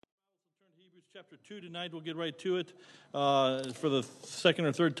Hebrews chapter 2 tonight. We'll get right to it. For the second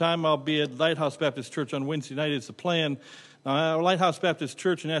or third time, I'll be at Lighthouse Baptist Church on Wednesday night. It's the plan. Now, our Lighthouse Baptist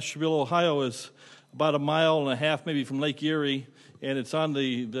Church in Ashtabula, Ohio is about a mile and a half maybe from Lake Erie, and it's on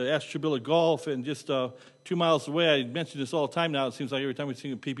the Ashtabula Gulf, and just 2 miles away. I mention this all the time now. It seems like every time we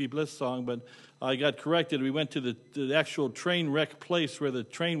sing a P.P. Bliss song, but I got corrected. We went to the actual train wreck place where the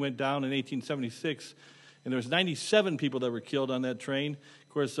train went down in 1876, and there was 97 people that were killed on that train.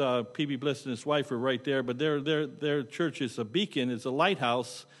 Of course, P.B. Bliss and his wife were right there, but their church is a beacon. It's a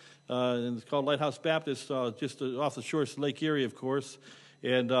lighthouse, and it's called Lighthouse Baptist, just off the shores of Lake Erie, of course.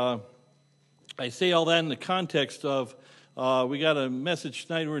 And I say all that in the context of we got a message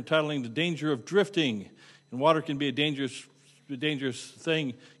tonight we're entitling "The Danger of Drifting," and water can be a dangerous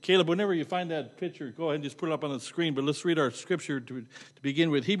thing. Caleb, whenever you find that picture, go ahead and just put it up on the screen. But let's read our scripture to begin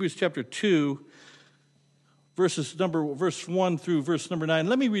with. Hebrews chapter 2. Verse 1 through verse number 9.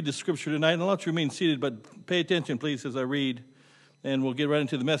 Let me read the scripture tonight, and I'll let you remain seated, but pay attention, please, as I read, and we'll get right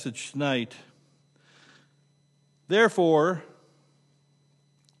into the message tonight. Therefore,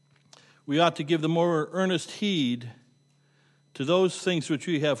 we ought to give the more earnest heed to those things which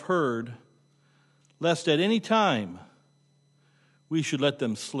we have heard, lest at any time we should let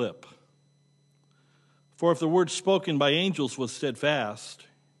them slip. For if the word spoken by angels was steadfast,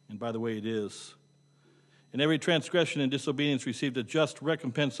 and by the way it is, and every transgression and disobedience received a just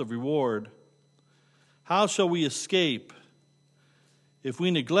recompense of reward, how shall we escape if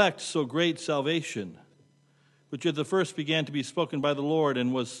we neglect so great salvation, which at the first began to be spoken by the Lord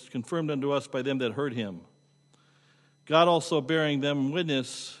and was confirmed unto us by them that heard him? God also bearing them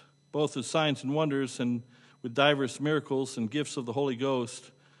witness, both with signs and wonders, and with divers miracles and gifts of the Holy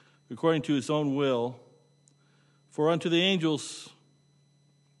Ghost, according to his own will. For unto the angels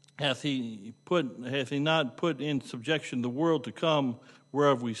hath he not put in subjection the world to come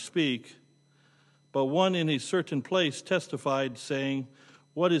whereof we speak? But one in a certain place testified, saying,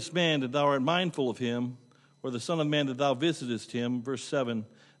 What is man that thou art mindful of him, or the Son of Man that thou visitest him? Verse 7,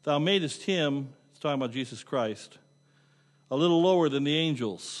 Thou madest him, it's talking about Jesus Christ, a little lower than the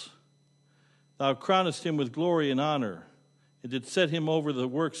angels. Thou crownest him with glory and honor, and didst set him over the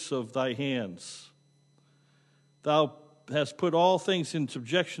works of thy hands. Thou hast put all things in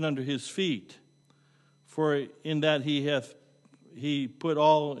subjection under his feet, for in that he put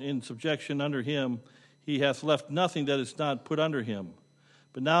all in subjection under him, he hath left nothing that is not put under him.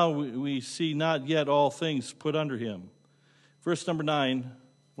 But now we see not yet all things put under him. Verse number 9,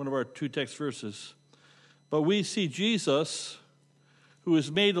 one of our two text verses. But we see Jesus, who is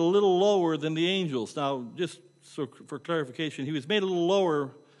made a little lower than the angels. Now, just so for clarification, he was made a little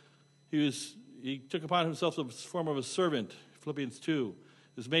lower. He took upon himself the form of a servant, Philippians 2.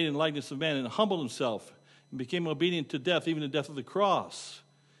 He was made in likeness of man and humbled himself and became obedient to death, even the death of the cross.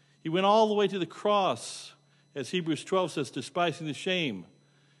 He went all the way to the cross, as Hebrews 12 says, despising the shame.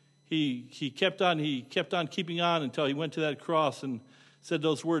 He kept on keeping on until he went to that cross and said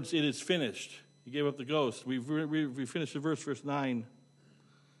those words, "It is finished." He gave up the ghost. We finished the verse 9.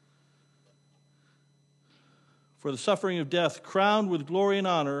 For the suffering of death, crowned with glory and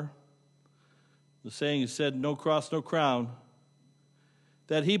honor, the saying is said, no cross, no crown,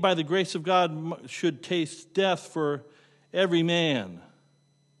 that he by the grace of God should taste death for every man.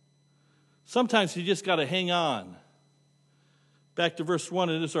 Sometimes you just got to hang on. Back to verse 1,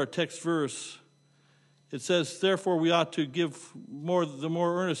 it is our text verse. It says, therefore we ought to give the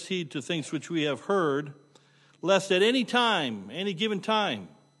more earnest heed to things which we have heard, lest at any time, any given time,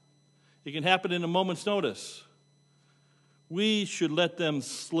 it can happen in a moment's notice, we should let them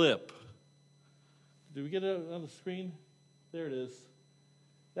slip. Did we get it on the screen? There it is.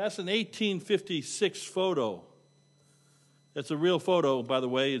 That's an 1856 photo. That's a real photo, by the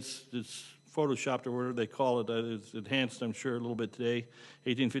way. It's photoshopped or whatever they call it. It's enhanced, I'm sure, a little bit today.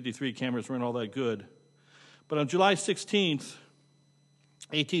 1853 cameras weren't all that good. But on July 16th,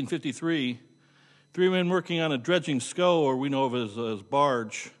 1853, three men working on a dredging scow, or we know of as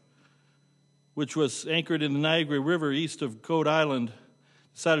barge, which was anchored in the Niagara River east of Goat Island,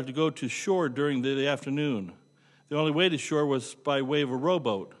 decided to go to shore during the afternoon. The only way to shore was by way of a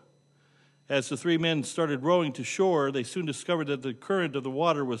rowboat. As the three men started rowing to shore, they soon discovered that the current of the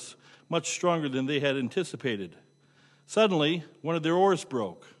water was much stronger than they had anticipated. Suddenly, one of their oars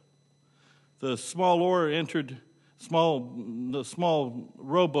broke. The small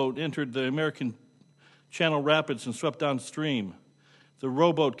rowboat entered the American Channel Rapids and swept downstream. The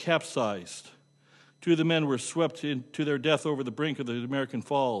rowboat capsized. Two of the men were swept to their death over the brink of the American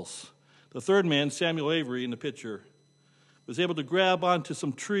Falls. The third man, Samuel Avery in the picture, was able to grab onto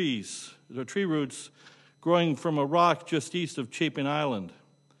some tree roots growing from a rock just east of Chapin Island.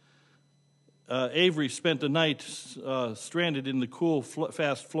 Avery spent the night stranded in the cool,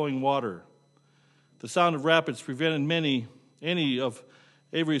 fast-flowing water. The sound of rapids prevented any of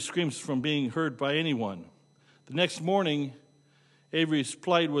Avery's screams from being heard by anyone. The next morning, Avery's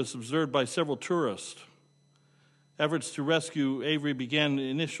plight was observed by several tourists. Efforts to rescue Avery began.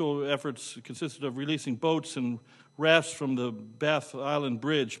 Initial efforts consisted of releasing boats and rafts from the Bath Island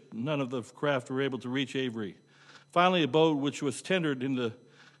Bridge. None of the craft were able to reach Avery. Finally, a boat which was tendered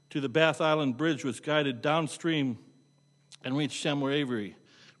to the Bath Island Bridge was guided downstream and reached somewhere Avery.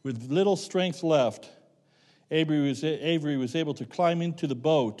 With little strength left, Avery was able to climb into the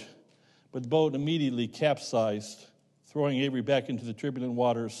boat, but the boat immediately capsized, throwing Avery back into the turbulent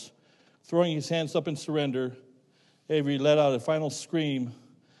waters. Throwing his hands up in surrender, Avery let out a final scream,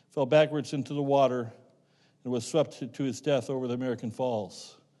 fell backwards into the water, and was swept to his death over the American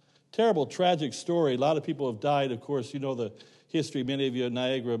Falls. Terrible, tragic story. A lot of people have died. Of course, you know the history. Many of you at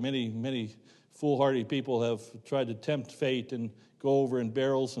Niagara, many foolhardy people have tried to tempt fate and go over in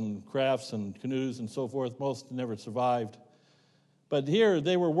barrels and crafts and canoes and so forth. Most never survived. But here,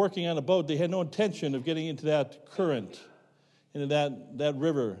 they were working on a boat. They had no intention of getting into that current, into that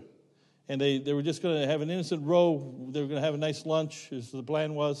river. And they were just going to have an innocent row. They were going to have a nice lunch, as the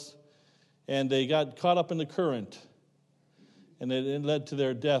plan was. And they got caught up in the current. And it led to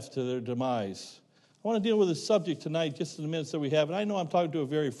their death, to their demise. I want to deal with this subject tonight, just in the minutes that we have. And I know I'm talking to a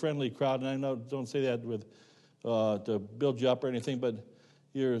very friendly crowd, and I know don't say that to build you up or anything, but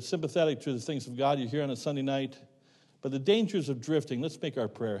you're sympathetic to the things of God. You're here on a Sunday night. But the dangers of drifting, let's make our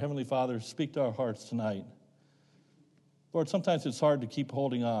prayer. Heavenly Father, speak to our hearts tonight. Lord, sometimes it's hard to keep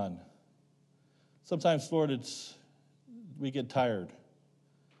holding on. Sometimes, Lord, we get tired.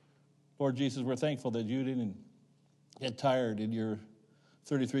 Lord Jesus, we're thankful that you didn't get tired in your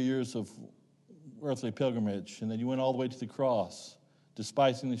 33 years of earthly pilgrimage, and that you went all the way to the cross,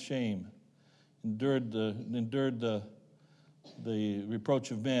 despising the shame, endured the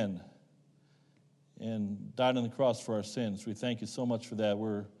reproach of men, and died on the cross for our sins. We thank you so much for that.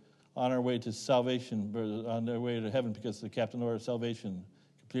 We're on our way to salvation, on our way to heaven, because the captain of our salvation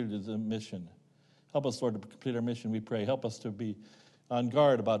completed the mission. Help us, Lord, to complete our mission, we pray. Help us to be on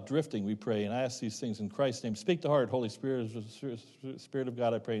guard about drifting, we pray. And I ask these things in Christ's name. Speak to heart, Holy Spirit, Spirit of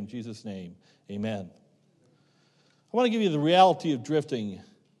God, I pray in Jesus' name. Amen. I want to give you the reality of drifting.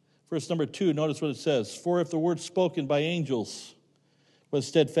 Verse number 2, notice what it says. For if the word spoken by angels was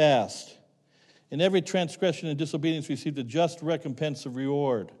steadfast, in every transgression and disobedience received a just recompense of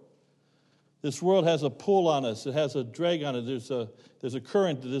reward. This world has a pull on us. It has a drag on it. There's a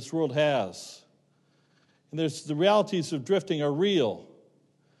current that this world has. And the realities of drifting are real.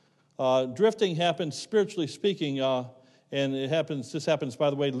 Drifting happens, spiritually speaking, and this happens, by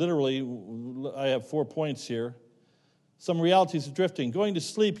the way, literally. I have 4 points here. Some realities of drifting. Going to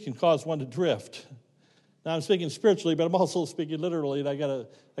sleep can cause one to drift. Now, I'm speaking spiritually, but I'm also speaking literally. And I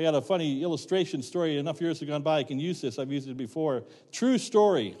got a funny illustration story. Enough years have gone by, I can use this. I've used it before. True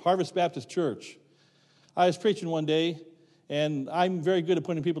story, Harvest Baptist Church. I was preaching one day, and I'm very good at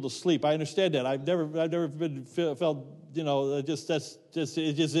putting people to sleep. I understand that. I've never felt, it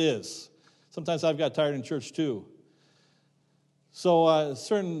just is. Sometimes I've got tired in church too. So a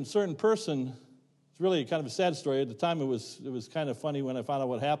certain person, it's really kind of a sad story. At the time, it was kind of funny when I found out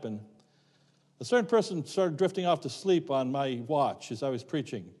what happened. A certain person started drifting off to sleep on my watch as I was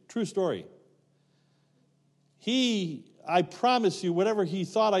preaching. True story. I promise you, whatever he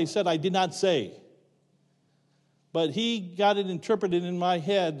thought I said, I did not say. But he got it interpreted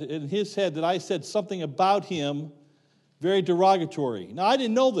in his head, that I said something about him very derogatory. Now, I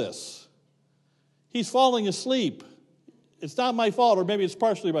didn't know this. He's falling asleep. It's not my fault, or maybe it's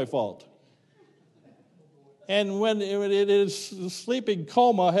partially my fault. And when it is sleeping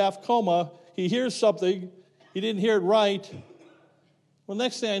coma, half coma, he hears something. He didn't hear it right. Well,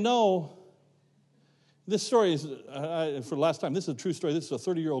 next thing I know, this story is, for the last time, this is a true story. This is a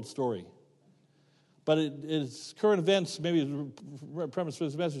 30-year-old story. But it's current events, maybe the premise for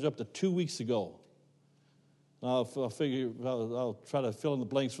this message, up to 2 weeks ago. I'll try to fill in the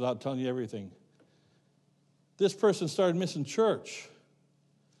blanks without telling you everything. This person started missing church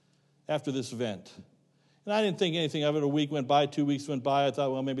after this event. And I didn't think anything of it. A week went by, 2 weeks went by. I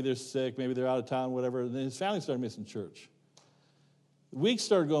thought, well, maybe they're sick, maybe they're out of town, whatever. And then his family started missing church. Weeks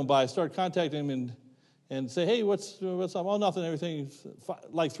started going by. I started contacting him and say, hey, what's up? Oh, nothing, everything.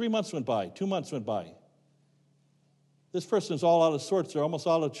 Like 3 months went by, 2 months went by. This person is all out of sorts. They're almost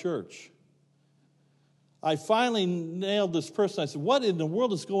out of church. I finally nailed this person. I said, what in the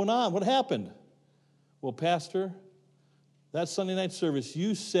world is going on? What happened? Well, Pastor, that Sunday night service,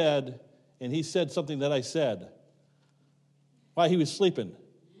 you said, and he said something that I said while he was sleeping.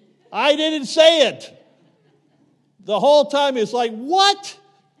 I didn't say it. The whole time it's like, what?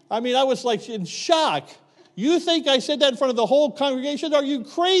 I mean, I was like in shock. You think I said that in front of the whole congregation? Are you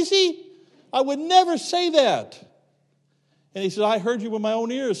crazy? I would never say that. And he said, I heard you with my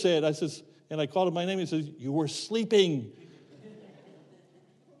own ears say it. I says, and I called him by name. He says, you were sleeping.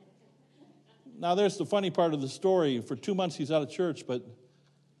 Now, there's the funny part of the story. For 2 months, he's out of church, but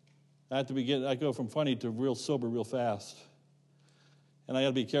I go from funny to real sober real fast. And I got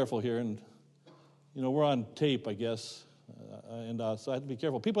to be careful here. And, we're on tape, I guess. So I have to be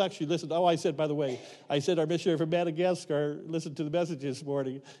careful. People actually listen. Oh, by the way, our missionary from Madagascar listened to the message this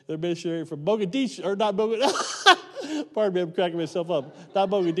morning. The missionary from Mogadishu, or not Mogadishu. Pardon me, I'm cracking myself up. Not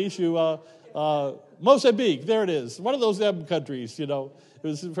Mogadishu, Mozambique. There it is. One of those M countries, It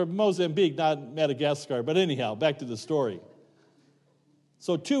was from Mozambique, not Madagascar. But anyhow, back to the story.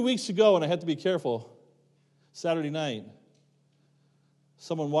 So 2 weeks ago, and I had to be careful, Saturday night,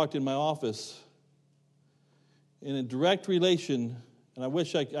 someone walked in my office in a direct relation, and I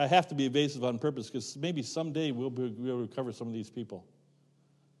wish I have to be evasive on purpose because maybe someday we'll be able to recover some of these people.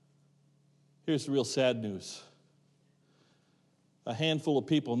 Here's the real sad news. A handful of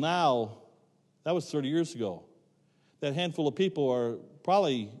people now, that was 30 years ago. That handful of people are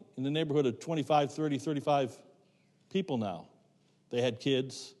probably in the neighborhood of 25, 30, 35 people now. They had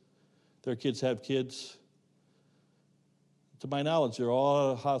kids. Their kids have kids. To my knowledge, they're all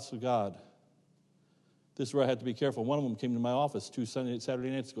out of the house of God. This is where I had to be careful. One of them came to my office 2 Saturday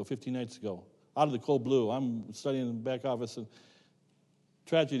nights ago, 15 nights ago, out of the cold blue. I'm studying in the back office, and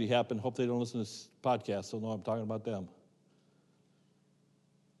tragedy happened. Hope they don't listen to this podcast. They'll know I'm talking about them.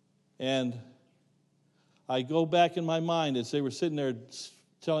 And I go back in my mind as they were sitting there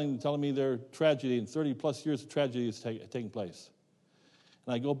telling me their tragedy, and 30-plus years of tragedy is taking place.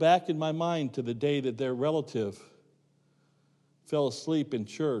 And I go back in my mind to the day that their relative fell asleep in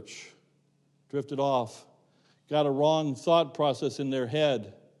church, drifted off, got a wrong thought process in their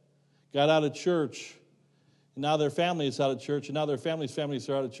head, got out of church, and now their family is out of church, and now their families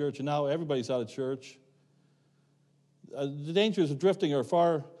are out of church, and now everybody's out of church. The dangers of drifting are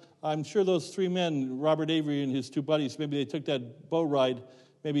far. I'm sure those 3 men, Robert Avery and his 2 buddies, maybe they took that boat ride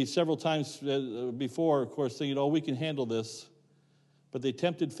maybe several times before, of course, thinking, we can handle this. But they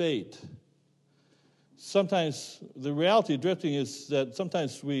tempted fate. Sometimes the reality of drifting is that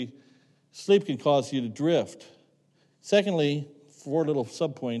sometimes sleep can cause you to drift. Secondly, 4 little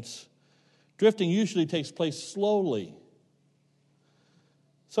subpoints, drifting usually takes place slowly.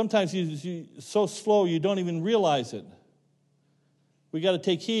 Sometimes you're so slow you don't even realize it. We got to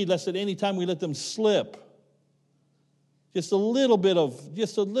take heed lest at any time we let them slip. Just a little bit of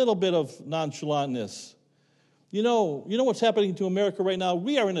nonchalantness. You know what's happening to America right now?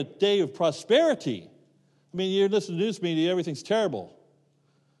 We are in a day of prosperity. I mean, you listen to news media, everything's terrible.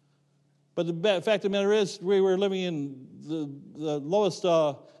 But the fact of the matter is, we're living in the lowest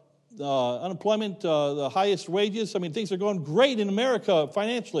unemployment, the highest wages. I mean, things are going great in America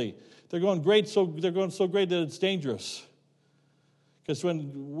financially. They're going so great that it's dangerous. Because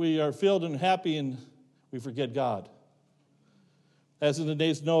when we are filled and happy, and we forget God. As in the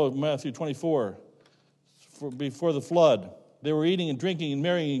days of Noah, Matthew 24, before the flood, they were eating and drinking and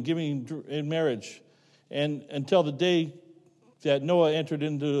marrying and giving in marriage, and until the day that Noah entered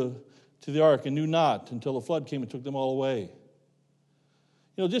into the ark and knew not until the flood came and took them all away.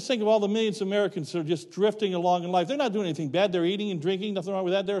 Just think of all the millions of Americans that are just drifting along in life. They're not doing anything bad. They're eating and drinking. Nothing wrong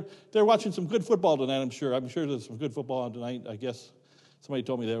with that. They're watching some good football tonight, I'm sure. I'm sure there's some good football on tonight, I guess. Somebody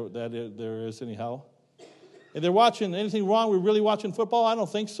told me that there is anyhow. And they're watching. Anything wrong with really watching football? I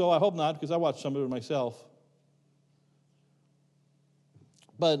don't think so. I hope not, because I watch some of it myself.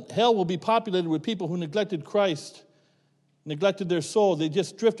 But hell will be populated with people who neglected Christ, neglected their soul. They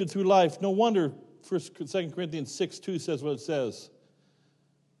just drifted through life. No wonder 2 Corinthians 6:2 says what it says.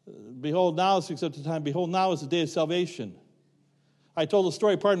 Behold, now is the accepted time. Behold, now is the day of salvation. I told the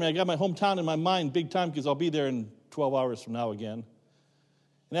story, pardon me, I got my hometown in my mind big time because I'll be there in 12 hours from now again.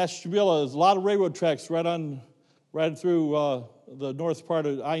 In Ashtabula, there's a lot of railroad tracks right through the north part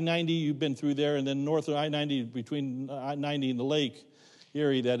of I-90. You've been through there, and then north of I-90, between I-90 and the lake,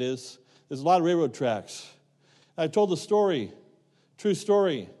 Erie, that is. There's a lot of railroad tracks. I told the story, true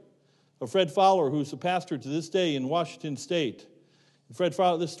story, of Fred Fowler, who's a pastor to this day in Washington State. And Fred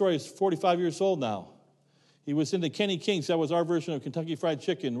Fowler, this story is 45 years old now. He was in the Kenny Kings. That was our version of Kentucky Fried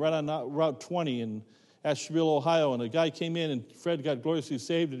Chicken, right on Route 20 in Ashtabula, Ohio. And a guy came in, and Fred got gloriously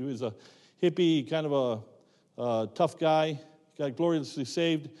saved. He was a hippie, kind of a tough guy, got gloriously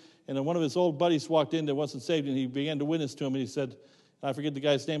saved. And then one of his old buddies walked in that wasn't saved, and he began to witness to him. And he said, I forget the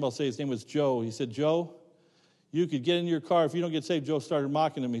guy's name, I'll say his name was Joe. He said, Joe, You could get in your car. If you don't get saved, Joe started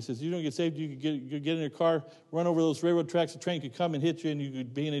mocking him. He says, you don't get saved, you could get in your car, run over those railroad tracks, a train could come and hit you, and you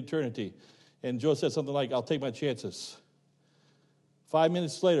could be in eternity. And Joe said something like, I'll take my chances. 5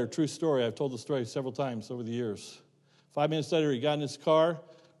 minutes later, true story, I've told the story several times over the years. 5 minutes later, he got in his car,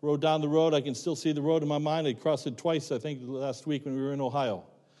 rode down the road. I can still see the road in my mind. I crossed it twice, I think, last week when we were in Ohio.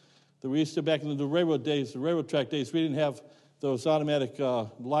 We used to, back in the railroad days, the railroad track days, we didn't have those automatic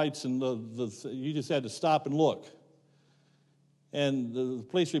lights, and you just had to stop and look. And the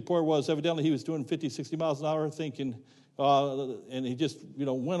police report was evidently he was doing 50, 60 miles an hour, thinking, and he just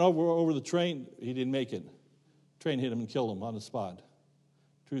went over the train. He didn't make it. Train hit him and killed him on the spot.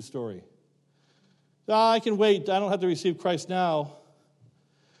 True story. I can wait. I don't have to receive Christ now.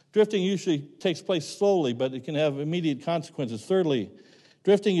 Drifting usually takes place slowly, but it can have immediate consequences. Thirdly,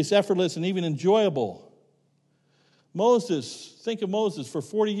 drifting is effortless and even enjoyable. Moses, think of Moses. For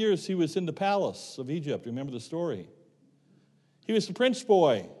 40 years, he was in the palace of Egypt. Remember the story. He was the prince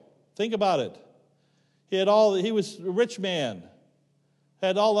boy. Think about it. He was a rich man.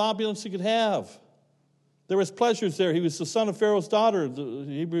 Had all the opulence he could have. There was pleasures there. He was the son of Pharaoh's daughter.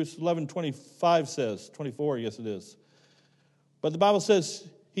 Hebrews 11:25 says. 24, yes it is. But the Bible says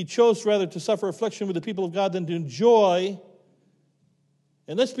he chose rather to suffer affliction with the people of God than to enjoy.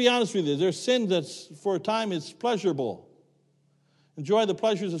 And let's be honest with you, there's sin that's for a time is pleasurable. Enjoy the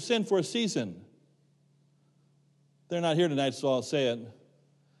pleasures of sin for a season. They're not here tonight, so I'll say it.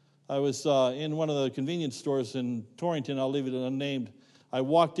 I was in one of the convenience stores in Torrington, I'll leave it unnamed. I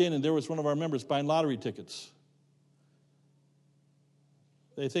walked in and there was one of our members buying lottery tickets.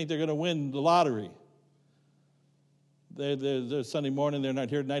 They think they're going to win the lottery. They're Sunday morning, they're not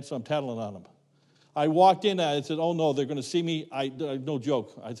here tonight, so I'm tattling on them. I walked in, I said, oh no, they're going to see me. No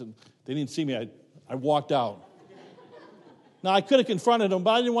joke. I said, they didn't see me. I walked out. Now, I could have confronted them,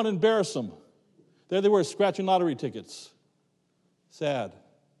 but I didn't want to embarrass them. There they were, scratching lottery tickets. Sad.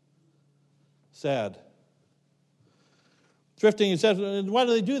 Sad. Drifting, he says, why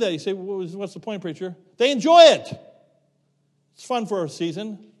do they do that? You say, what's the point, preacher? They enjoy it. It's fun for a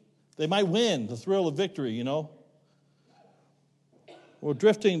season. They might win, the thrill of victory, Well,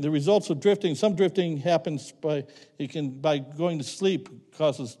 drifting, the results of drifting, some drifting happens by going to sleep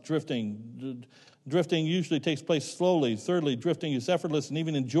causes drifting. Drifting usually takes place slowly. Thirdly, drifting is effortless and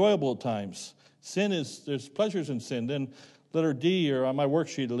even enjoyable at times. There's pleasures in sin. Then letter D, or on my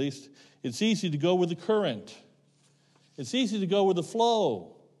worksheet at least, it's easy to go with the current. It's easy to go with the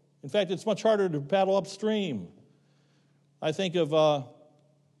flow. In fact, it's much harder to paddle upstream. I think of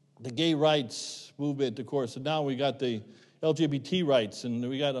the gay rights movement, of course, and now we got the LGBT rights, and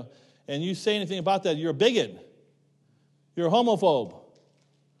and you say anything about that, you're a bigot. You're a homophobe.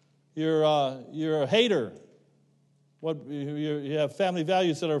 You're a hater. You have family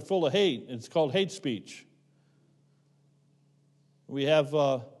values that are full of hate. It's called hate speech. We have,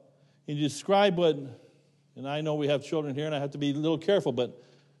 you describe what, and I know we have children here, and I have to be a little careful,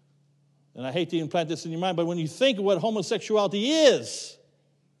 and I hate to implant this in your mind, but when you think of what homosexuality is,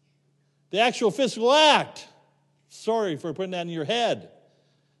 the actual physical act, sorry for putting that in your head.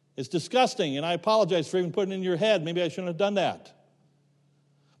 It's disgusting, and I apologize for even putting it in your head. Maybe I shouldn't have done that.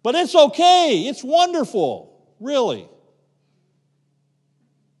 But it's okay. It's wonderful, really.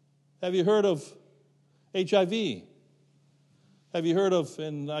 Have you heard of HIV? Have you heard of,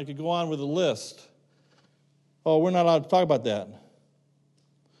 and I could go on with a list. Oh, we're not allowed to talk about that.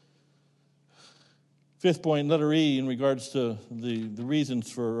 Fifth point, letter E, in regards to the reasons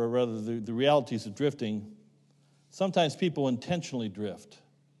for, or rather the realities of drifting. Sometimes people intentionally drift.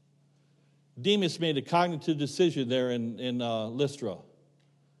 Demas made a cognitive decision there in Lystra.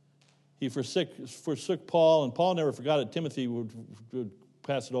 He forsook Paul, and Paul never forgot it. Timothy would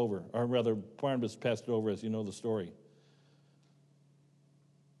pass it over, or rather Barnabas passed it over, as you know the story.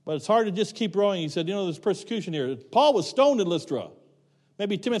 But it's hard to just keep rowing. He said, there's persecution here. Paul was stoned in Lystra.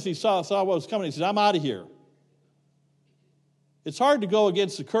 Maybe Timothy saw what was coming. He said, I'm out of here. It's hard to go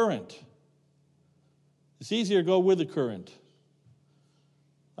against the current. It's easier to go with the current.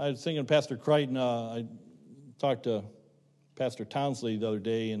 I was thinking of Pastor Crichton. I talked to Pastor Townsley the other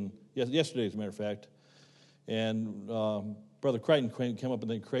day, and yesterday, as a matter of fact. And Brother Crichton came up with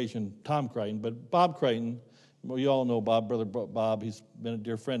the equation, Tom Crichton, but Bob Crichton, well, you all know Bob, Brother Bob. He's been a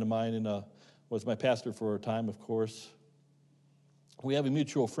dear friend of mine and was my pastor for a time, of course. We have a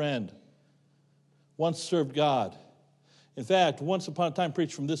mutual friend. Once served God. In fact, once upon a time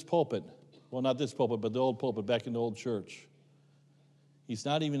preached from this pulpit. Well, not this pulpit, but the old pulpit back in the old church. He's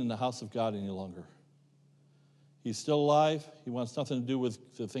not even in the house of God any longer. He's still alive. He wants nothing to do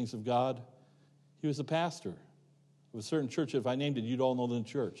with the things of God. He was a pastor of a certain church. If I named it, you'd all know the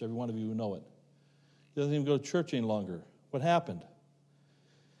church. Every one of you would know it. He doesn't even go to church any longer. What happened?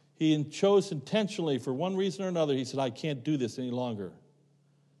 He chose intentionally, for one reason or another, he said, I can't do this any longer.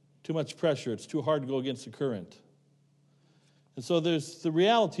 Too much pressure. It's too hard to go against the current. And so there's the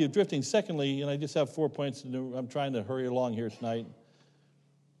reality of drifting. Secondly, and I just have 4 points, and I'm trying to hurry along here tonight.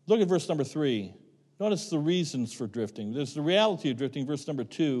 Look at verse number 3. Notice the reasons for drifting. There's the reality of drifting, verse number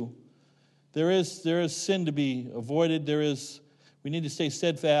 2. There is sin to be avoided. We need to stay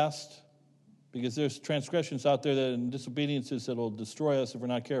steadfast because there's transgressions out there and disobediences that will destroy us if we're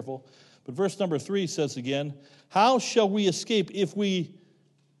not careful. But verse number 3 says again, how shall we escape if we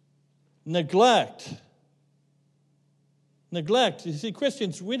neglect? Neglect. You see,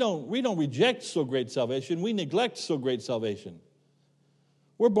 Christians, we don't reject so great salvation. We neglect so great salvation.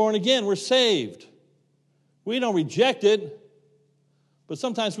 We're born again. We're saved. We don't reject it, but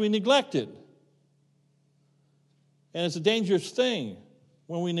sometimes we neglect it. And it's a dangerous thing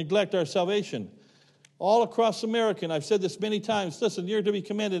when we neglect our salvation. All across America, and I've said this many times, listen, you're to be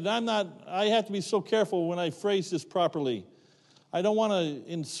commended. I have to be so careful when I phrase this properly. I don't want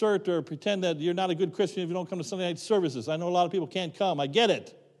to insert or pretend that you're not a good Christian if you don't come to Sunday night services. I know a lot of people can't come. I get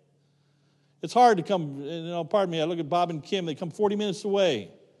it. It's hard to come, pardon me, I look at Bob and Kim, they come 40 minutes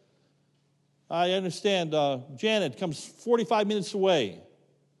away. I understand Janet comes 45 minutes away.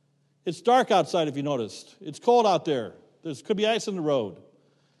 It's dark outside, if you noticed. It's cold out there. There could be ice on the road.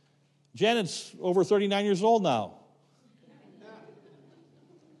 Janet's over 39 years old now.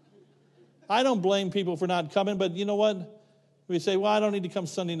 I don't blame people for not coming, but you know what? We say, well, I don't need to come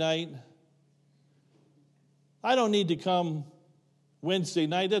Sunday night. I don't need to come Wednesday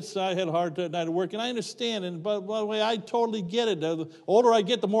night. I had a hard night at work, and I understand. And by the way, I totally get it. The older I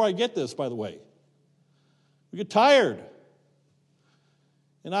get, the more I get this, by the way. We get tired.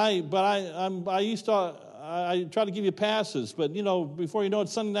 And I try to give you passes, but before you know it,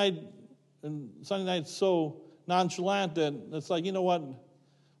 Sunday night, and Sunday night's so nonchalant that it's like, you know what?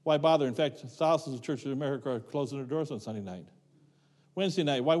 Why bother? In fact, thousands of churches in America are closing their doors on Sunday night. Wednesday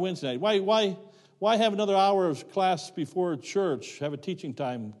night, why Wednesday night? Why have another hour of class before church, have a teaching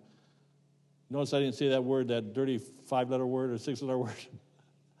time? Notice I didn't say that word, that dirty 5-letter word or 6-letter word.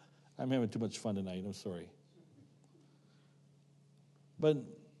 I'm having too much fun tonight, I'm sorry. But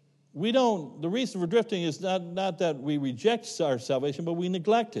the reason for drifting is not that we reject our salvation, but we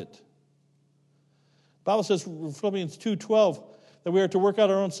neglect it. The Bible says, Philippians 2:12, that we are to work out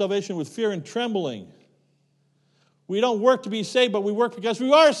our own salvation with fear and trembling. We don't work to be saved, but we work because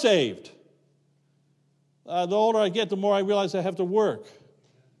we are saved. The older I get, the more I realize I have to work.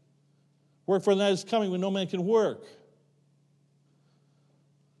 Work for the night is coming when no man can work.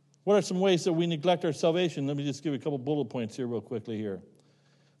 What are some ways that we neglect our salvation? Let me just give you a couple bullet points here real quickly here.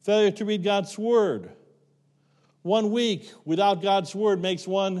 Failure to read God's Word. 1 week without God's Word makes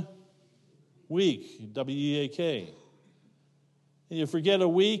 1 week, W-E-A-K. And you forget a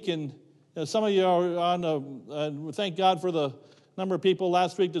week, and some of you are on thank God for the number of people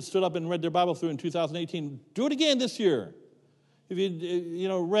last week that stood up and read their Bible through in 2018. Do it again this year. If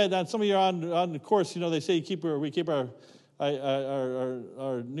you read, some of you are on the course, they say we keep our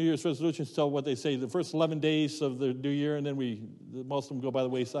New Year's resolutions till what they say, the first 11 days of the new year, and then most of them go by the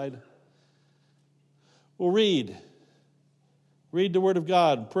wayside. Well, read. Read the Word of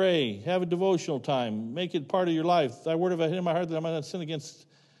God. Pray. Have a devotional time. Make it part of your life. Thy word have I hid in my heart that I might not sin against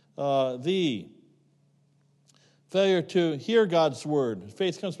thee. Failure to hear God's Word.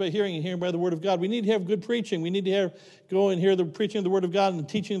 Faith comes by hearing, and hearing by the Word of God. We need to have good preaching. We need to go and hear the preaching of the Word of God and the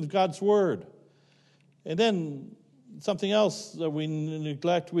teaching of God's Word. And then something else that we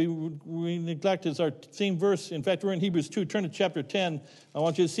neglect, we neglect is our theme verse. In fact, we're in Hebrews 2. Turn to chapter 10. I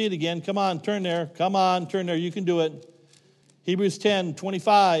want you to see it again. Come on, turn there. Come on, turn there. You can do it. Hebrews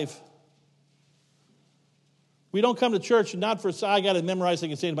 10:25. We don't come to church not for, I got to memorize, I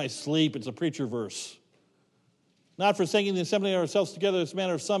can say in my sleep. It's a preacher verse. Not for singing the assembly of ourselves together as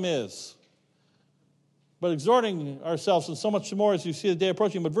manner of some is, but exhorting ourselves and so much more as you see the day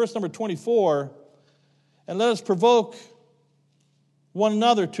approaching. But verse number 24, and let us provoke one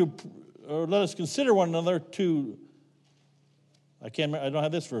another or let us consider one another to, I don't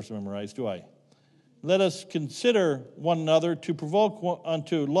have this verse memorized, do I? Let us consider one another to provoke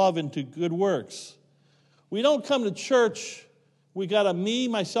unto love and to good works. We don't come to church, we got a me,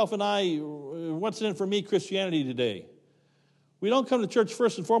 myself, and I, what's in it for me Christianity today. We don't come to church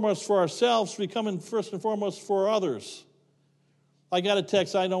first and foremost for ourselves, we come in first and foremost for others. I got a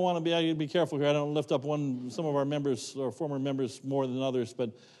text, I got to be careful here, I don't lift up some of our members or former members more than others,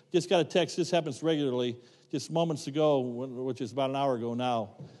 but just got a text, this happens regularly, just moments ago, which is about an hour ago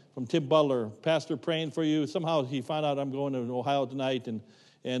now, from Tim Butler, pastor praying for you. Somehow he found out I'm going to Ohio tonight, and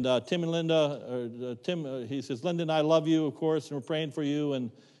And Tim and Linda, he says, Linda and I love you, of course, and we're praying for you.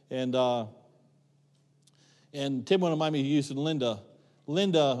 And Tim wouldn't mind me using Linda.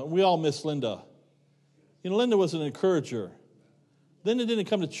 Linda, we all miss Linda. Linda was an encourager. Linda didn't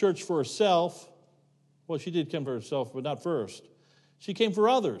come to church for herself. Well, she did come for herself, but not first. She came for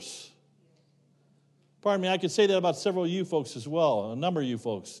others. Pardon me, I could say that about several of you folks as well, a number of you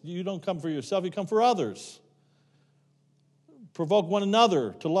folks. You don't come for yourself, you come for others. Provoke one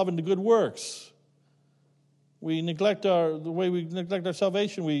another to love and to good works. We neglect the way we neglect our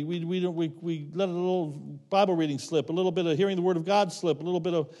salvation. We let a little Bible reading slip, a little bit of hearing the Word of God slip, a little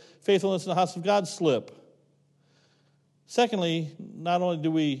bit of faithfulness in the house of God slip. Secondly, not only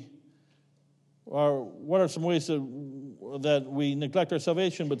do what are some ways that we neglect our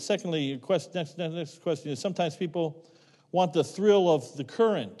salvation, but secondly, next question is sometimes people want the thrill of the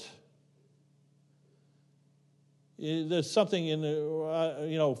current. There's something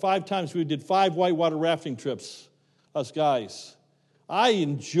in 5 times we did 5 whitewater rafting trips, us guys. I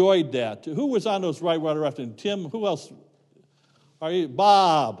enjoyed that. Who was on those whitewater rafting? Tim, who else? Are you?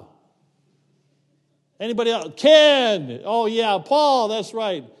 Bob. Anybody else? Ken. Oh, yeah, Paul, that's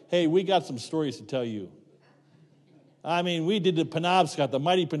right. Hey, we got some stories to tell you. I mean, we did the Penobscot, the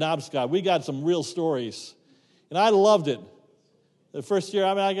mighty Penobscot. We got some real stories. And I loved it. The first year,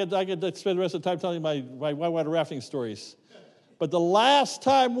 I get to spend the rest of the time telling you my whitewater rafting stories. But the last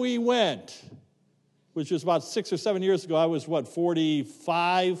time we went, which was about 6 or 7 years ago, I was,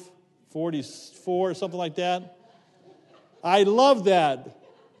 45, 44, something like that. I loved that.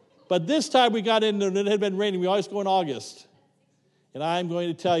 But this time we got in, and it had been raining. We always go in August. And I'm going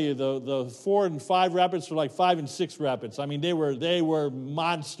to tell you, the 4 and 5 rapids were like 5 and 6 rapids. I mean, they were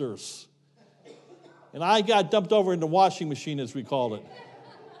monsters. And I got dumped over in the washing machine, as we called it.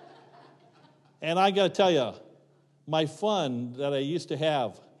 And I got to tell you, my fun that I used to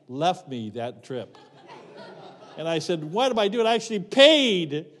have left me that trip. And I said, what did I do? I actually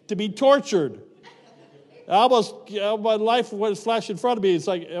paid to be tortured. My life was flashed in front of me. It's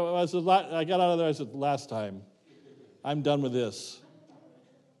like, I got out of there, I said, last time, I'm done with this.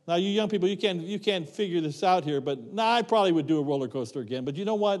 Now, you young people, you can't figure this out here, but I probably would do a roller coaster again. But you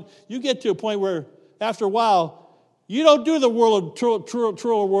know what? You get to a point where, after a while, you don't do the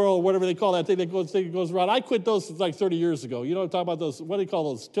twirl whirl, whatever they call that thing that goes around. I quit those like 30 years ago. You know what I'm talking about? Those, what do you call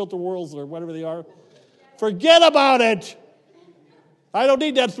those, tilt-a-whirls or whatever they are? Forget about it. I don't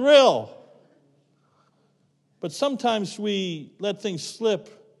need that thrill. But sometimes we let things slip.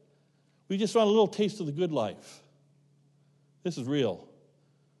 We just want a little taste of the good life. This is real.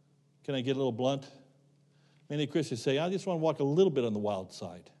 Can I get a little blunt? Many Christians say, I just want to walk a little bit on the wild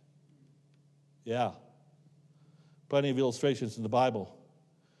side. Yeah. Plenty of illustrations in the Bible.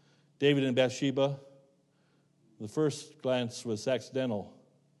 David and Bathsheba, the first glance was accidental.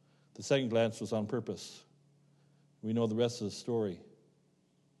 The second glance was on purpose. We know the rest of the story.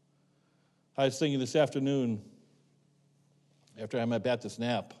 I was thinking this afternoon, after I had my Baptist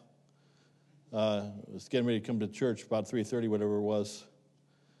nap, I was getting ready to come to church about 3:30, whatever it was.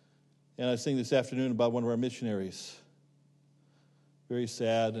 And I was thinking this afternoon about one of our missionaries. Very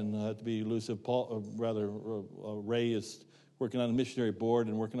sad, and to be elusive, Ray is working on a missionary board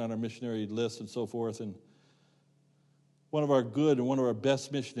and working on our missionary list and so forth. And one of our good and one of our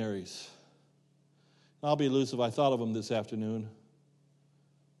best missionaries. I'll be elusive. I thought of him this afternoon.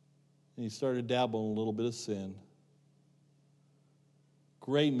 And he started dabbling a little bit of sin.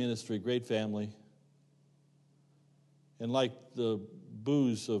 Great ministry, great family. And like the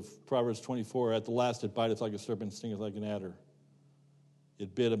booze of Proverbs 24, at the last it biteth like a serpent, stingeth like an adder.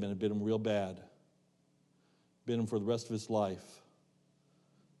 It bit him, and it bit him real bad. Bit him for the rest of his life.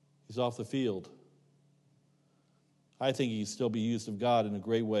 He's off the field. I think he can still be used of God in a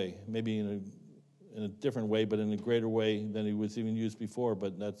great way. Maybe in a different way, but in a greater way than he was even used before.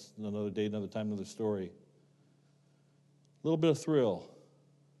 But that's another day, another time, another story. A little bit of thrill.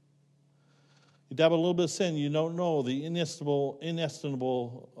 You dabble a little bit of sin, you don't know the inestimable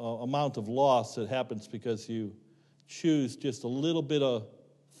amount of loss that happens because you choose just a little bit of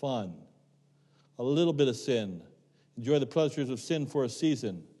fun, a little bit of sin. Enjoy the pleasures of sin for a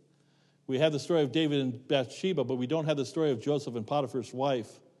season. We have the story of David and Bathsheba, but we don't have the story of Joseph and Potiphar's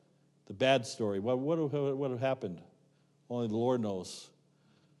wife, the bad story. What happened? Only the Lord knows.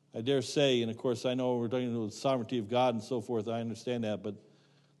 I dare say, and of course I know we're talking about the sovereignty of God and so forth, I understand that, but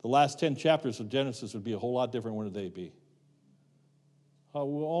the last 10 chapters of Genesis would be a whole lot different. Wouldn't they be?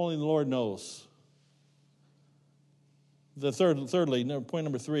 Only the Lord knows. Thirdly, point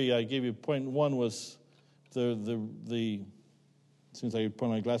number 3, I gave you point 1 was as soon as I put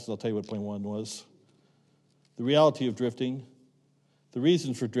on my glasses, I'll tell you what point 1 was. The reality of drifting. The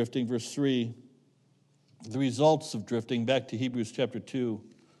reasons for drifting, verse 3. The results of drifting, back to Hebrews chapter 2.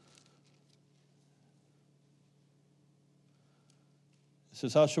 It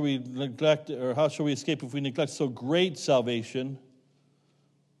says, how shall we escape if we neglect so great salvation,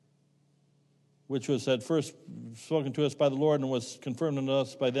 which was at first spoken to us by the Lord and was confirmed unto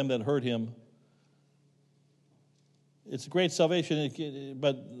us by them that heard him? It's a great salvation,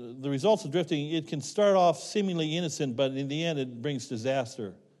 but the results of drifting, it can start off seemingly innocent, but in the end it brings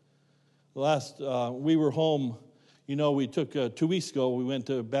disaster. We were home, we took 2 weeks ago, we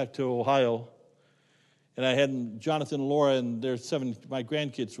went back to Ohio, and I had Jonathan and Laura and their 7, my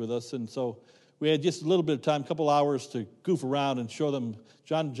grandkids with us, and so we had just a little bit of time, a couple hours to goof around and show them.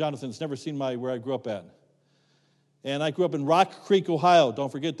 Jonathan's never seen where I grew up at. And I grew up in Rock Creek, Ohio.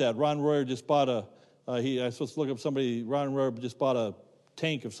 Don't forget that. Ron Royer just bought I was supposed to look up somebody, Ron Royer just bought a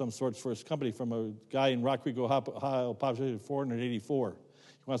tank of some sorts for his company from a guy in Rock Creek, Ohio, population 484. He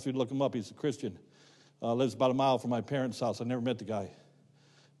wants me to look him up. He's a Christian. Lives about a mile from my parents' house. I never met the guy.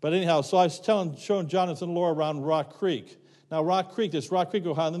 But anyhow, so I was showing Jonathan and Laura around Rock Creek. Now, Rock Creek,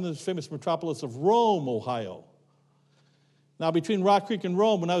 Ohio, and then there's the famous metropolis of Rome, Ohio. Now, between Rock Creek and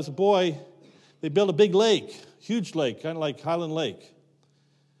Rome, when I was a boy, they built a big lake, huge lake, kind of like Highland Lake. And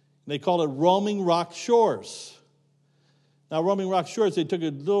they called it Roaming Rock Shores. Now, Roaming Rock Shores, they took a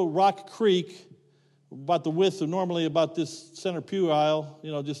little rock creek about the width of normally about this center pew aisle,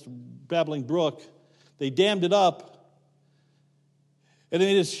 just a babbling brook. They dammed it up, and they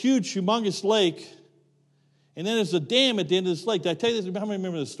made this huge, humongous lake. And then there's a dam at the end of this lake. Did I tell you this? How many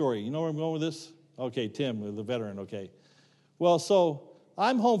remember this story? You know where I'm going with this? Okay, Tim, the veteran, okay. Well, so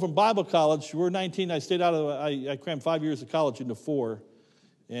I'm home from Bible college. We're 19. I crammed 5 years of college into 4.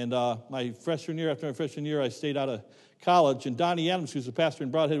 And after my freshman year, I stayed out of college. And Donnie Adams, who's a pastor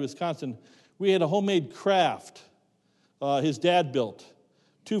in Broadhead, Wisconsin, we had a homemade craft his dad built.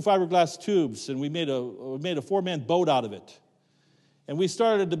 2 fiberglass tubes, and we made a 4-man boat out of it. And we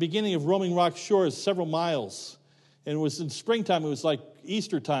started at the beginning of Roaming Rock Shores, several miles. And it was in springtime. It was like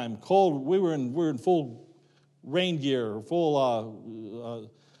Easter time, cold. We were in full rain gear, full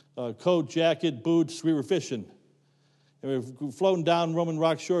coat, jacket, boots. We were fishing. And we were floating down Roaming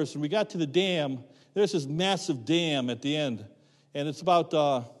Rock Shores. And we got to the dam. There's this massive dam at the end. And it's about,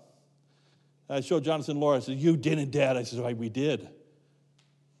 I showed Jonathan and Laura. I said, "You didn't, Dad." I said, "Why, we did."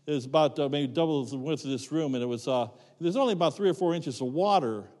 It was about maybe double the width of this room, and it was there's only about 3 or 4 inches of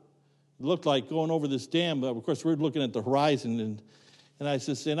water. It looked like going over this dam. But of course, we were looking at the horizon, and I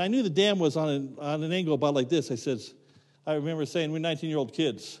said, and I knew the dam was on an angle about like this. I remember saying, we're 19-year-old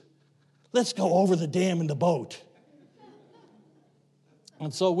kids, "Let's go over the dam in the boat."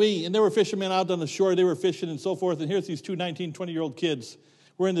 And so and there were fishermen out on the shore. They were fishing and so forth. And here's these 2 19, 20-year-old kids.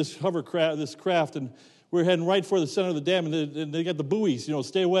 We're in this this craft, and we're heading right for the center of the dam, and they got the buoys,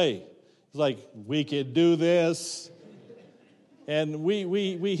 stay away. It's like, we can do this. And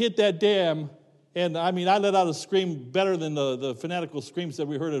we hit that dam, and I let out a scream better than the fanatical screams that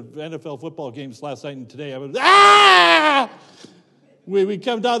we heard at NFL football games last night and today. I was, ah! We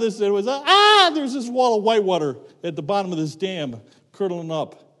come down this, there's this wall of whitewater at the bottom of this dam, curdling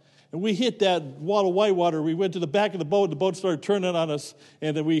up. And we hit that wall of whitewater. We went to the back of the boat started turning on us,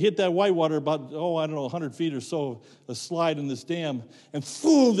 and then we hit that whitewater about, 100 feet or so, a slide in this dam. And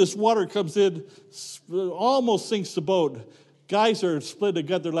boom, this water comes in, almost sinks the boat. Guys are split a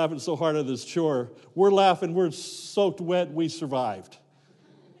gut. They're laughing so hard at this shore. We're laughing. We're soaked wet. We survived.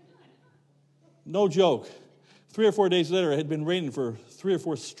 No joke. 3 or 4 days later, it had been raining for 3 or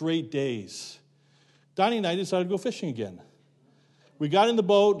 4 straight days. Donnie and I decided to go fishing again. We got in the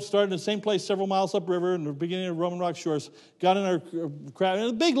boat, started in the same place several miles upriver in the beginning of Roman Rock Shores, got in our craft, in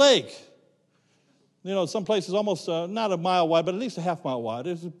a big lake. Some places almost not a mile wide, but at least a half mile wide.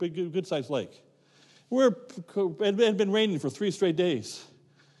 It's a big, good-sized lake. It had been raining for 3 straight days.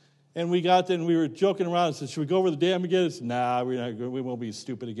 And we got there, and we were joking around and said, "Should we go over the dam again?" I said, "Nah, we won't be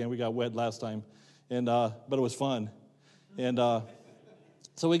stupid again. We got wet last time." And but it was fun. And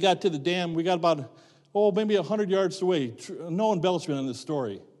so we got to the dam. We got about, maybe 100 yards away. No embellishment on this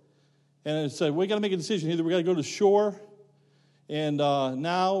story. And it said, we got to make a decision. Either we got to go to shore and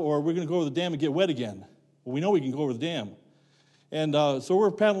now, or we're going to go over the dam and get wet again. Well, we know we can go over the dam. And so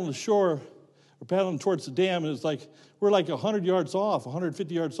we're paddling to shore. We're paddling towards the dam, and it's like we're like 100 yards off,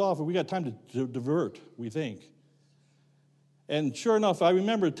 150 yards off, and we got time to divert, we think. And sure enough, I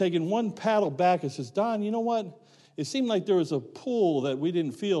remember taking one paddle back. It says, "Don, you know what? It seemed like there was a pull that we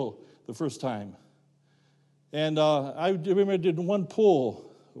didn't feel the first time." And I remember I did one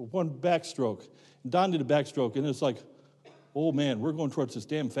pull, one backstroke. Don did a backstroke, and it's like, "Oh, man, we're going towards this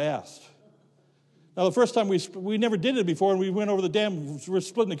dam fast." Now, the first time we never did it before, and we went over the dam, we're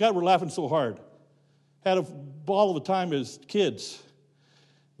splitting the gut, we're laughing so hard. Had a ball of the time as kids.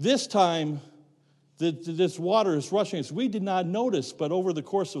 This time, this water is rushing us. We did not notice, but over the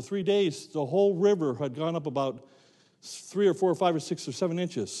course of 3 days, the whole river had gone up about 3 or 4 or 5 or 6 or 7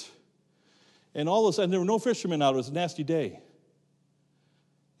 inches. And all of a sudden, there were no fishermen out. It was a nasty day.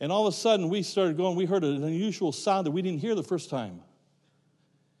 And all of a sudden, we started going, we heard an unusual sound that we didn't hear the first time.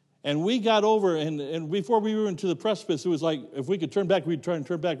 And we got over, and before we were into the precipice, it was like, if we could turn back, we'd try and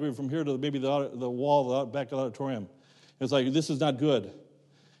turn back from here to maybe the wall of the back of the auditorium. It was like, this is not good.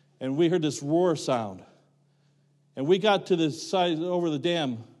 And we heard this roar sound. And we got to the side over the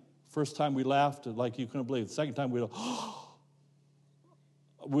dam. First time we laughed like you couldn't believe. The second time we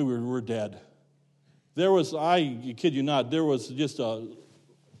were dead. There was, I kid you not, there was just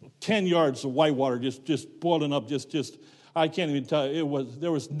 10 yards of white water just boiling up, just I can't even tell you.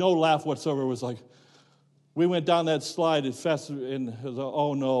 There was no laugh whatsoever. It was like, we went down that slide as fast, and it was like,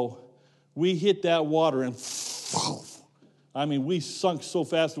 oh no. We hit that water, and I mean, we sunk so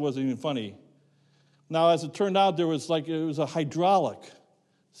fast it wasn't even funny. Now, as it turned out, it was a hydraulic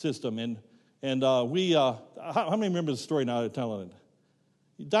system, and we, how many remember the story now that I'm telling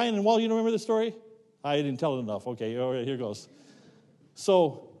it? Diane and Walt, you don't remember the story? I didn't tell it enough. Okay, all right, here goes.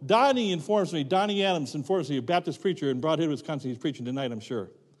 So Donnie Adams informs me, a Baptist preacher in Broadhead, Wisconsin. He's preaching tonight, I'm sure.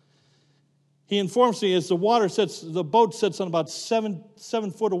 He informs me as the boat sits on about 7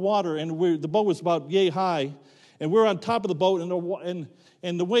 foot of water, and the boat was about yay high, and we're on top of the boat,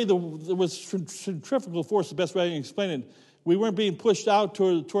 and the way there was centrifugal force, the best way I can explain it, we weren't being pushed out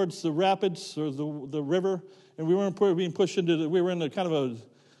towards the rapids or the river, and we weren't being pushed we were in a kind of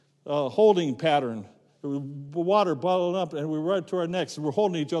a holding pattern. Water bottling up, and we were right to our necks, and we're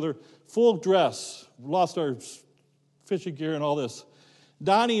holding each other, full dress, lost our fishing gear and all this.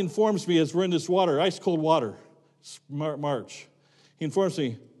 Donnie informs me as we're in this water, ice cold water, March. He informs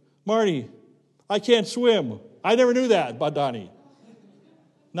me, Marty, I can't swim. I never knew that about Donnie.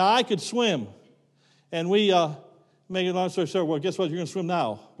 Now, I could swim. And we, make a long story short, well, guess what? You're going to swim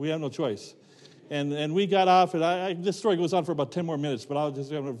now. We have no choice. And we got off, and this story goes on for about 10 more minutes, but I'm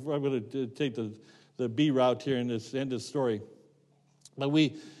going to take the B route here and end this story. But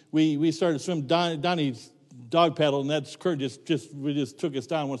we started to swim. Donnie's dog paddle, and that current just took us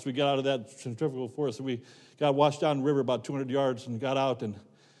down once we got out of that centrifugal force. And we got washed down the river about 200 yards and got out. And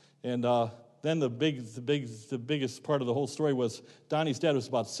then the biggest part of the whole story was Donnie's dad was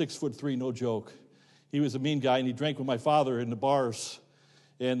about 6'3", no joke. He was a mean guy, and he drank with my father in the bars.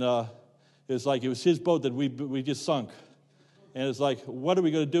 And it was his boat that we just sunk. And it's like, what are we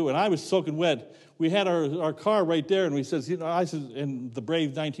going to do? And I was soaking wet. We had our car right there, and and the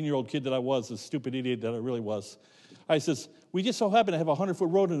brave 19-year-old kid that I was, the stupid idiot that I really was, I says, we just so happen to have a 100-foot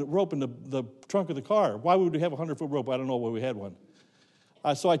rope in the trunk of the car. Why would we have a 100-foot rope? I don't know why we had one.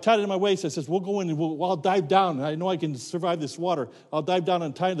 So I tied it in my waist. I says, we'll go in and I'll dive down. I know I can survive this water. I'll dive down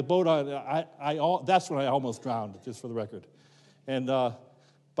and tie the boat on. That's when I almost drowned, just for the record. And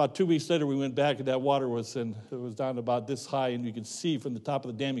about 2 weeks later, we went back, and that water was down about this high, and you could see from the top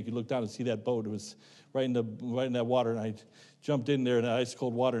of the dam. You could look down and see that boat. It was right in that water, and I jumped in there in the ice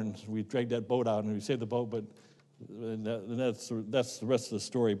cold water, and we dragged that boat out, and we saved the boat. But that's the rest of the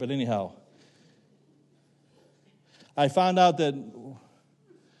story. But anyhow, I found out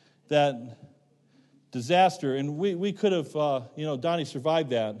that disaster, and we could have, Donnie survived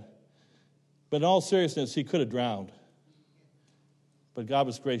that, but in all seriousness, he could have drowned. But God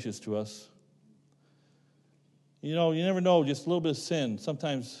was gracious to us. You never know, just a little bit of sin.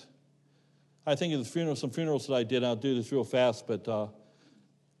 Sometimes, I think of some funerals that I did. I'll do this real fast, but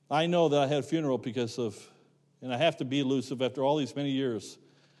I know that I had a funeral because of, and I have to be elusive after all these many years.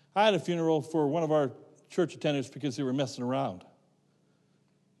 I had a funeral for one of our church attendants because they were messing around.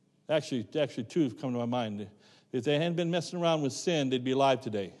 Actually, two have come to my mind. If they hadn't been messing around with sin, they'd be alive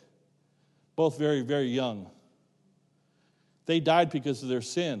today. Both very, very young. They died because of their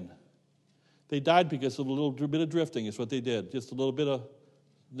sin. They died because of a little bit of drifting is what they did. Just a little bit of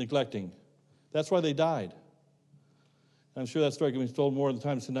neglecting. That's why they died. I'm sure that story can be told more of the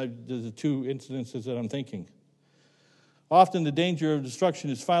times than the two incidences that I'm thinking. Often the danger of destruction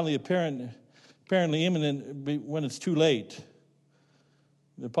is finally apparently imminent when it's too late.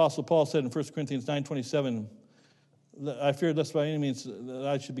 The Apostle Paul said in 1 Corinthians 9:27, I feared lest by any means that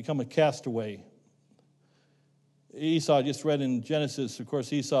I should become a castaway. Esau, just read in Genesis, of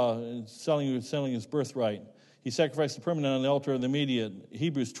course, Esau selling his birthright. He sacrificed the permanent on the altar of the immediate.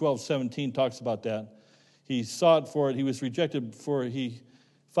 Hebrews 12:17 talks about that. He sought for it. He was rejected for it. He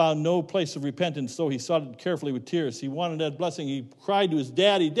found no place of repentance, so he sought it carefully with tears. He wanted that blessing. He cried to his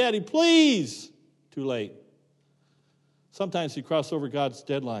daddy, Daddy, please. too late. Sometimes we cross over God's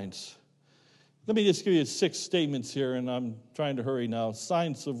deadlines. Let me just give you 6 statements here, and I'm trying to hurry now.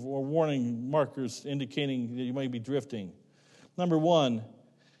 Signs of or warning markers indicating that you may be drifting. Number 1,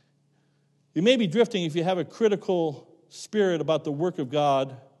 you may be drifting if you have a critical spirit about the work of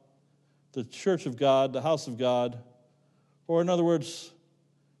God, the church of God, the house of God. Or in other words,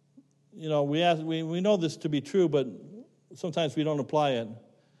 we know this to be true, but sometimes we don't apply it.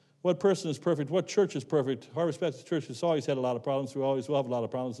 What person is perfect? What church is perfect? Harvest Baptist Church has always had a lot of problems. We always will have a lot of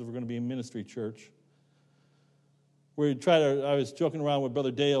problems if we're going to be a ministry church. I was joking around with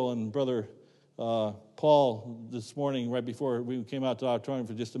Brother Dale and Brother Paul this morning, right before we came out to the auditorium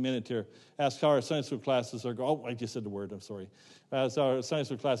for just a minute here, asked how our Sunday school classes are going. Oh, I just said the word, I'm sorry. As our Sunday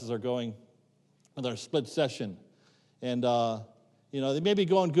school classes are going with our split session. And, they may be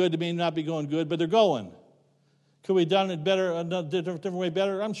going good, they may not be going good, but they're going. Could we have done it better, a different way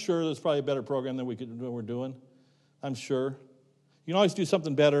better? I'm sure there's probably a better program than we're doing. I'm sure. You can always do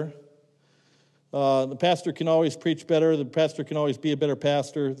something better. The pastor can always preach better. The pastor can always be a better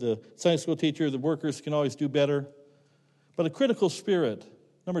pastor. The Sunday school teacher, the workers can always do better. But a critical spirit.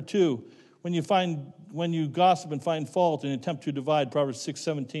 Number 2, when you gossip and find fault and attempt to divide, Proverbs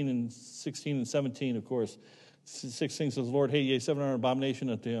 6:17 and 16 and 17, of course. 6 things says, the Lord, hey, ye 7 are an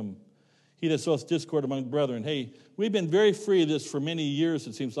abomination unto him. He that soweth discord among brethren. Hey, we've been very free of this for many years,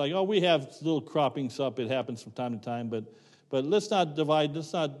 it seems like. We have little croppings up. It happens from time to time. But let's not divide.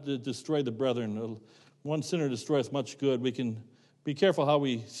 Let's not destroy the brethren. One sinner destroyeth much good. We can be careful how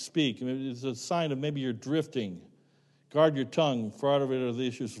we speak. It's a sign of maybe you're drifting. Guard your tongue, for out of it are the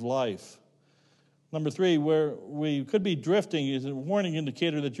issues of life. Number 3, where we could be drifting is a warning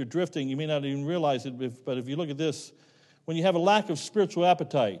indicator that you're drifting. You may not even realize it, but if you look at this, when you have a lack of spiritual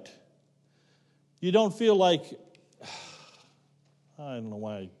appetite, you don't feel like, I don't know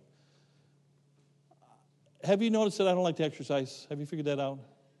why. Have you noticed that I don't like to exercise? Have you figured that out?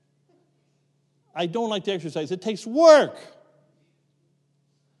 I don't like to exercise. It takes work.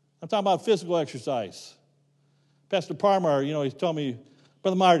 I'm talking about physical exercise. Pastor Parmar, he's telling me,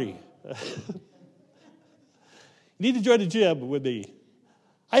 Brother Marty, you need to join the gym with me.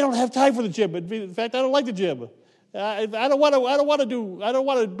 I don't have time for the gym. In fact, I don't like the gym. I don't want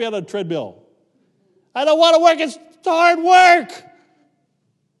to be on a treadmill. I don't want to work. It's hard work.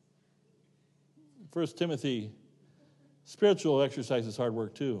 1 Timothy, spiritual exercise is hard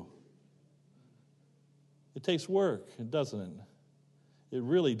work too. It takes work, doesn't it? It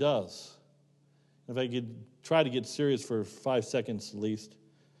really does. If I could try to get serious for 5 seconds at least,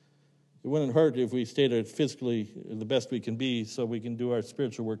 it wouldn't hurt if we stayed physically the best we can be so we can do our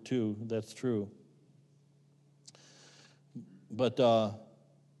spiritual work too. That's true. But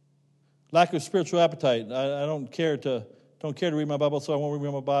lack of spiritual appetite. I don't care to read my Bible, so I won't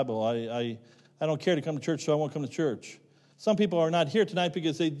read my Bible. I don't care to come to church, so I won't come to church. Some people are not here tonight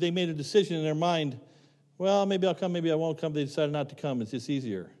because they made a decision in their mind, well, maybe I'll come, maybe I won't come. They decided not to come. It's just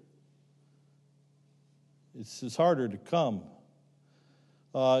easier. It's harder to come.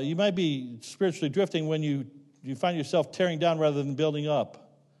 You might be spiritually drifting when you find yourself tearing down rather than building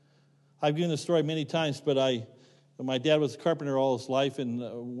up. I've given this story many times, but my dad was a carpenter all his life,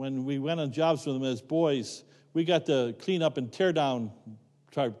 and when we went on jobs with him as boys, we got to clean up and tear down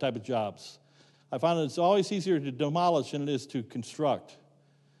type of jobs. I found that it's always easier to demolish than it is to construct.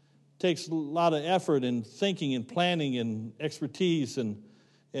 It takes a lot of effort and thinking and planning and expertise and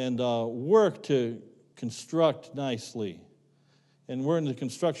work to construct nicely. And we're in the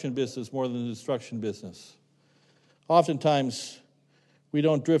construction business more than the destruction business. Oftentimes, we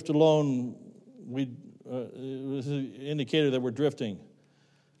don't drift alone. It was an indicator that we're drifting.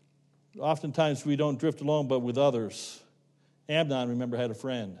 Oftentimes, we don't drift alone, but with others. Amnon, remember, had a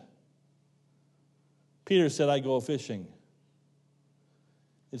friend. Peter said, I go fishing.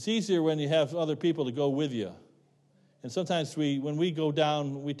 It's easier when you have other people to go with you. And sometimes when we go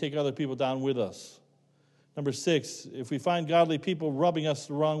down, we take other people down with us. Number 6, if we find godly people rubbing us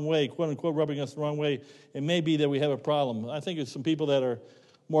the wrong way, quote-unquote rubbing us the wrong way, it may be that we have a problem. I think it's some people that are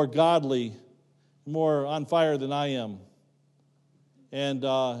more godly, more on fire than I am. And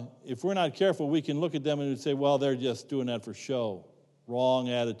if we're not careful, we can look at them and say, well, they're just doing that for show. Wrong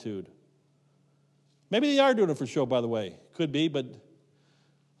attitude. Maybe they are doing it for show, by the way. Could be, but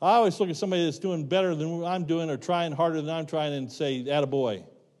I always look at somebody that's doing better than I'm doing or trying harder than I'm trying and say, attaboy.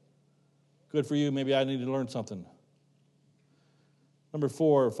 Good for you. Maybe I need to learn something. Number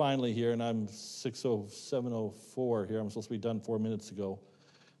 4, finally here, and I'm 7:04 here. I'm supposed to be done 4 minutes ago.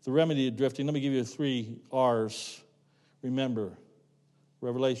 The remedy to drifting. Let me give you 3 R's. Remember,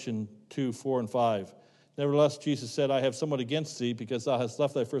 Revelation 2, 4, and 5. Nevertheless, Jesus said, I have somewhat against thee, because thou hast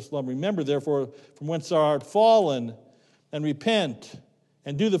left thy first love. Remember, therefore, from whence thou art fallen, and repent,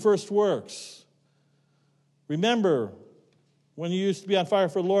 and do the first works. Remember when you used to be on fire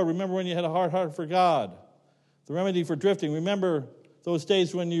for the Lord. Remember when you had a hard heart for God. The remedy for drifting. Remember those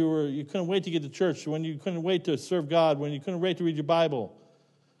days when you couldn't wait to get to church, when you couldn't wait to serve God, when you couldn't wait to read your Bible.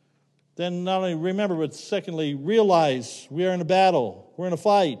 Then not only remember, but secondly, realize we are in a battle. We're in a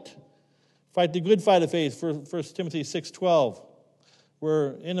fight. Fight the good fight of faith, for 1 Timothy 6:12.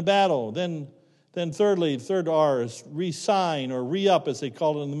 We're in a battle. Then thirdly, third R is re-sign or re-up, as they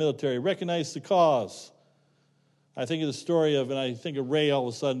call it in the military. Recognize the cause. I think of the story of, and I think of Ray all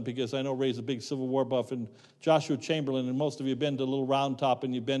of a sudden, because I know Ray's a big Civil War buff, and Joshua Chamberlain, and most of you have been to Little Round Top,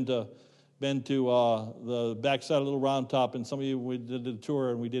 and you've been to the backside of Little Round Top, and some of you, we did the tour,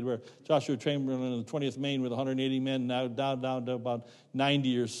 and we did where Joshua Chamberlain in the 20th Maine with 180 men, now down to about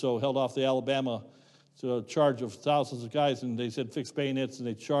 90 or so, held off the Alabama to a charge of thousands of guys, and they said fix bayonets, and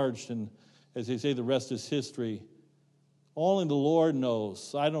they charged, and as they say, the rest is history. Only the Lord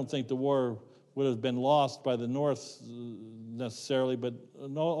knows. I don't think the war would have been lost by the North necessarily, but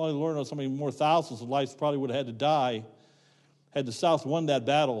only the Lord knows how many more thousands of lives probably would have had to die had the South won that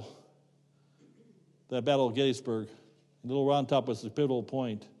battle of Gettysburg. Little Round Top was the pivotal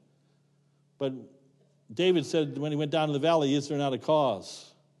point. But David said when he went down to the valley, is there not a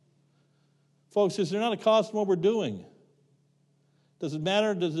cause? Folks, is there not a cause in what we're doing? Does it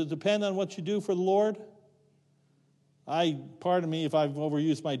matter? Does it depend on what you do for the Lord? Pardon me if I've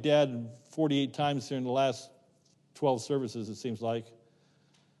overused my dad 48 times here in the last 12 services, it seems like.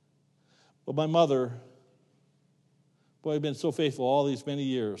 But my mother, boy, I've been so faithful all these many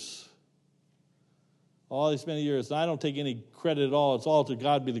years. All these many years. And I don't take any credit at all. It's all to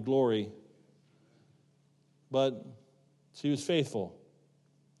God be the glory. But she was faithful.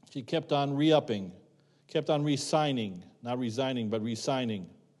 She kept on re-upping, kept on re-signing, not resigning, but re-signing.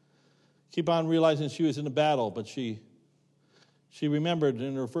 Keep on realizing she was in a battle, but she remembered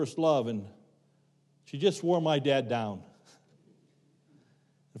in her first love, and she just wore my dad down.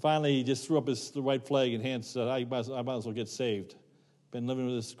 And finally, he just threw up the white flag and hands said, I might as well get saved. Been living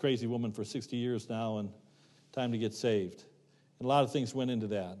with this crazy woman for 60 years now, and time to get saved. And a lot of things went into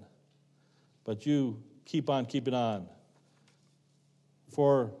that. But you keep on keeping on.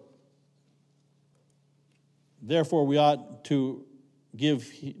 Therefore, we ought to give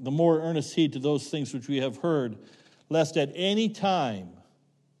the more earnest heed to those things which we have heard, lest at any time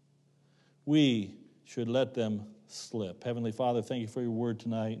we should let them slip. Heavenly Father, thank you for your word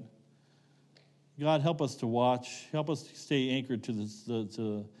tonight. God, help us to watch. Help us to stay anchored to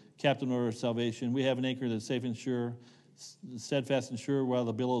the captain of our salvation. We have an anchor that's safe and sure, steadfast and sure while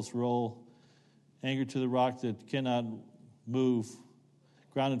the billows roll. Anchored to the rock that cannot move,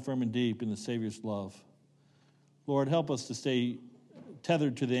 grounded firm and deep in the Savior's love. Lord, help us to stay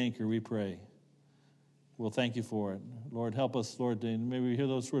tethered to the anchor, we pray. We'll thank you for it. Lord, help us, Lord, and may we hear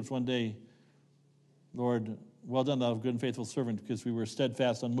those words one day. Lord, well done, thou good and faithful servant, because we were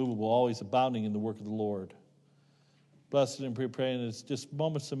steadfast, unmovable, always abounding in the work of the Lord. Blessed and pray, and it's just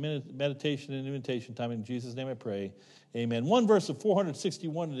moments of meditation and invitation time. In Jesus' name I pray. Amen. One verse of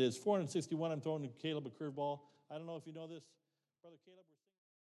 461 it is. 461, I'm throwing Caleb a curveball. I don't know if you know this. Brother Caleb.